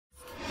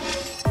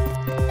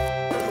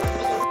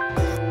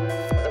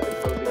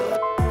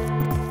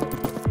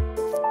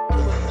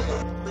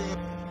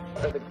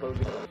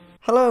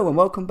Hello and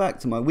welcome back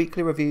to my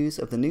weekly reviews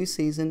of the new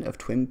season of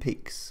Twin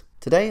Peaks.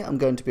 Today I'm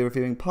going to be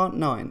reviewing part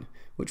 9,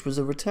 which was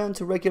a return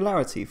to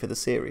regularity for the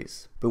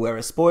series. Beware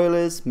of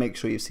spoilers, make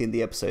sure you've seen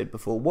the episode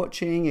before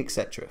watching,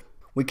 etc.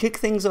 We kick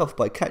things off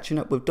by catching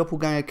up with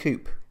Doppelganger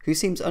Coop, who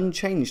seems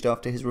unchanged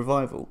after his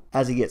revival.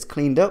 As he gets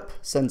cleaned up,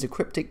 sends a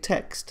cryptic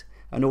text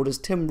and orders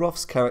Tim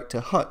Roth's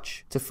character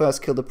Hutch to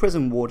first kill the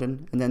prison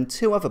warden and then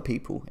 2 other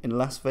people in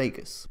Las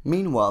Vegas.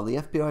 Meanwhile, the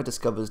FBI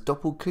discovers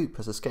Doppel Coop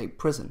has escaped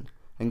prison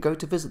and go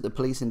to visit the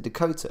police in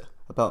Dakota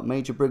about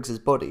Major Briggs's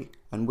body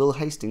and Will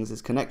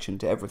Hastings' connection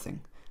to everything,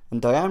 and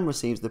Diane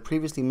receives the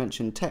previously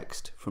mentioned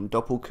text from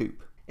Doppel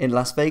Coop. In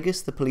Las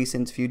Vegas, the police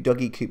interview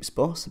Dougie Coop's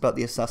boss about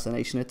the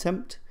assassination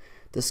attempt,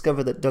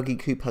 discover that Dougie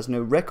Coop has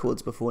no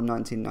records before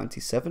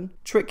 1997,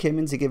 trick him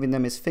into giving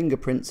them his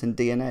fingerprints and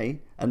DNA,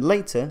 and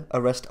later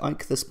arrest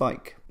Ike the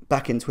Spike.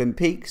 Back in Twin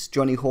Peaks,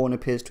 Johnny Horn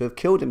appears to have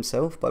killed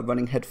himself by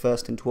running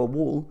headfirst into a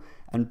wall,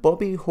 and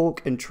Bobby,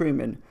 Hawk and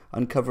Truman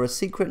uncover a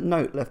secret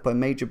note left by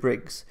Major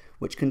Briggs,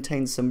 which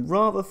contains some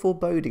rather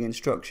foreboding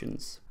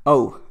instructions.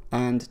 Oh,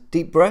 and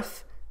deep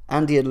breath,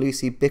 Andy and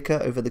Lucy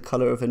bicker over the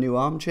colour of a new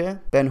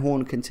armchair, Ben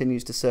Horn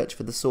continues to search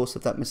for the source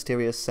of that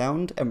mysterious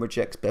sound and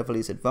rejects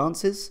Beverly's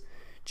advances,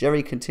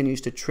 Jerry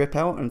continues to trip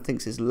out and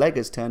thinks his leg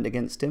has turned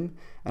against him,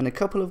 and a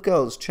couple of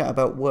girls chat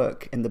about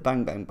work in the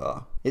Bang Bang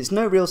Bar. It's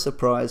no real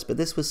surprise, but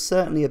this was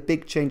certainly a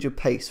big change of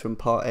pace from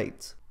part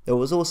 8. There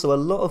was also a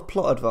lot of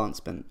plot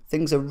advancement.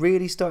 Things are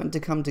really starting to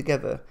come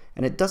together,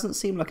 and it doesn't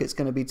seem like it's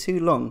going to be too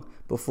long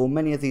before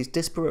many of these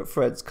disparate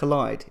threads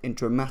collide in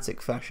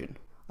dramatic fashion.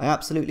 I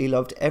absolutely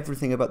loved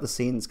everything about the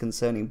scenes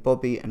concerning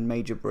Bobby and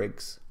Major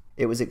Briggs.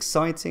 It was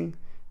exciting,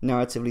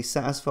 narratively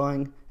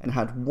satisfying, and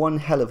had one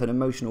hell of an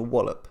emotional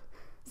wallop,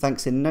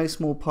 thanks in no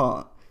small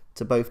part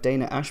to both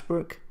Dana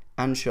Ashbrook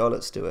and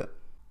Charlotte Stewart.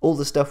 All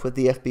the stuff with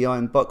the FBI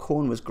and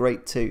Buckhorn was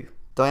great too.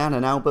 Diane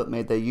and Albert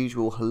made their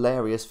usual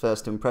hilarious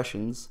first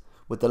impressions,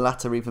 with the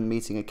latter even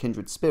meeting a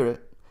kindred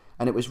spirit,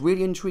 and it was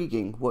really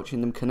intriguing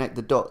watching them connect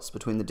the dots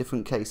between the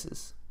different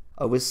cases.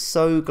 I was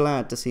so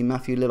glad to see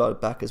Matthew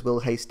Lillard back as Will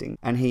Hastings,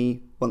 and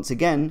he, once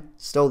again,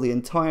 stole the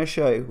entire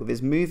show with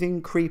his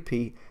moving,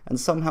 creepy, and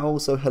somehow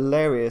also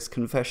hilarious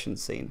confession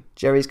scene.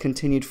 Jerry's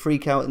continued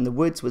freak out in the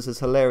woods was as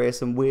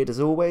hilarious and weird as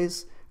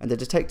always, and the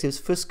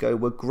detectives Fusco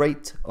were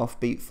great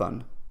offbeat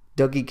fun.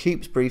 Dougie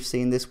Coop's brief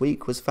scene this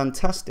week was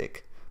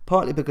fantastic,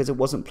 partly because it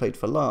wasn't played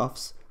for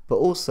laughs, but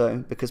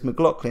also because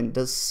McLaughlin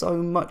does so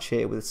much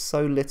here with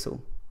so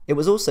little. It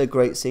was also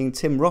great seeing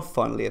Tim Roth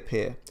finally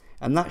appear,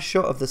 and that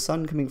shot of the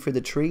sun coming through the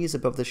trees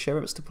above the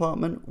sheriff's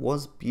department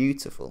was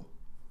beautiful.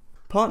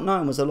 Part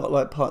 9 was a lot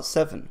like Part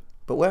 7,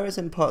 but whereas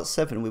in Part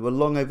 7 we were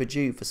long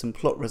overdue for some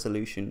plot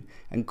resolution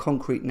and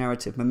concrete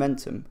narrative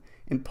momentum,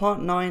 in Part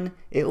 9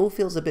 it all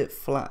feels a bit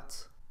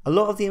flat. A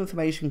lot of the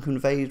information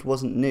conveyed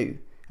wasn't new,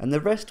 and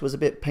the rest was a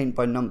bit paint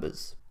by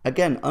numbers.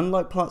 Again,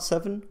 unlike Part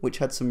 7, which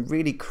had some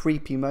really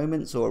creepy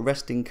moments or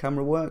arresting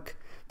camera work,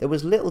 there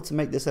was little to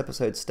make this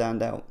episode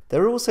stand out.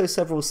 There are also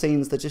several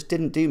scenes that just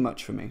didn't do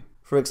much for me.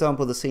 For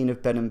example, the scene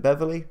of Ben and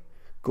Beverly,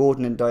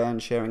 Gordon and Diane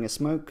sharing a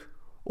smoke,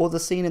 or the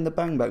scene in the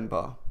Bang Bang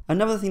Bar.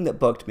 Another thing that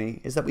bugged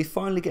me is that we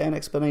finally get an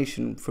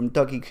explanation from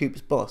Dougie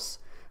Coop's boss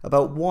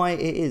about why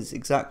it is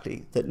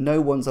exactly that no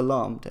one's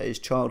alarmed at his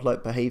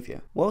childlike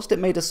behaviour. Whilst it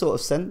made a sort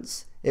of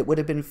sense, it would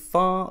have been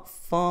far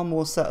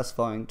more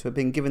satisfying to have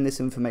been given this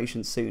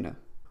information sooner.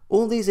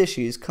 All these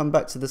issues come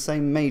back to the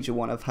same major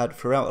one I've had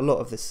throughout a lot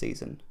of this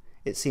season.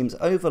 It seems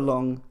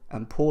overlong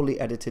and poorly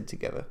edited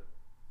together.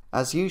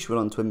 As usual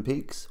on Twin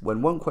Peaks,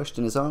 when one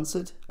question is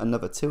answered,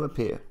 another 2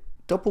 appear.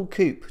 Doppel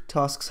Coop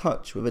tasks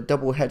Hutch with a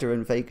double header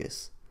in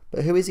Vegas,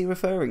 but who is he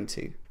referring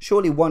to?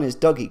 Surely one is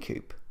Dougie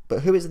Coop,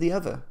 but who is the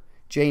other?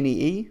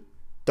 Janie E?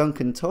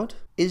 Duncan Todd?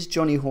 Is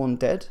Johnny Horn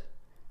dead?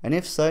 And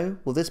if so,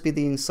 will this be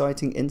the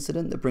inciting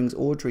incident that brings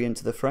Audrey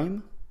into the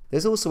frame?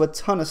 There's also a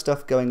ton of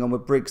stuff going on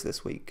with Briggs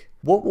this week.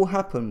 What will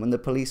happen when the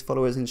police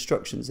follow his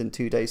instructions in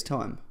 2 days'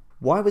 time?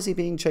 Why was he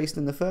being chased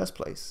in the first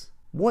place?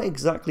 What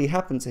exactly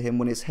happened to him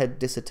when his head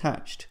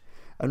disattached?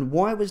 And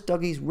why was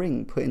Dougie's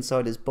ring put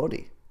inside his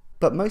body?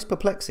 But most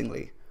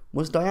perplexingly,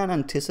 was Diane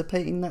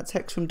anticipating that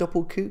text from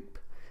Doppel Coop?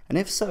 And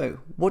if so,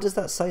 what does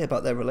that say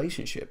about their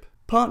relationship?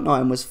 Part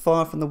 9 was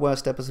far from the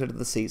worst episode of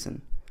the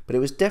season, but it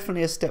was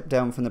definitely a step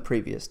down from the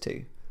previous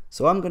 2,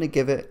 so I'm going to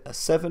give it a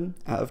 7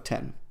 out of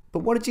 10. But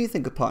what did you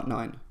think of Part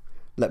 9?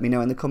 Let me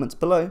know in the comments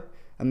below,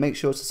 and make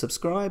sure to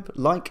subscribe,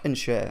 like and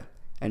share,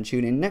 and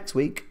tune in next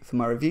week for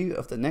my review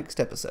of the next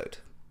episode.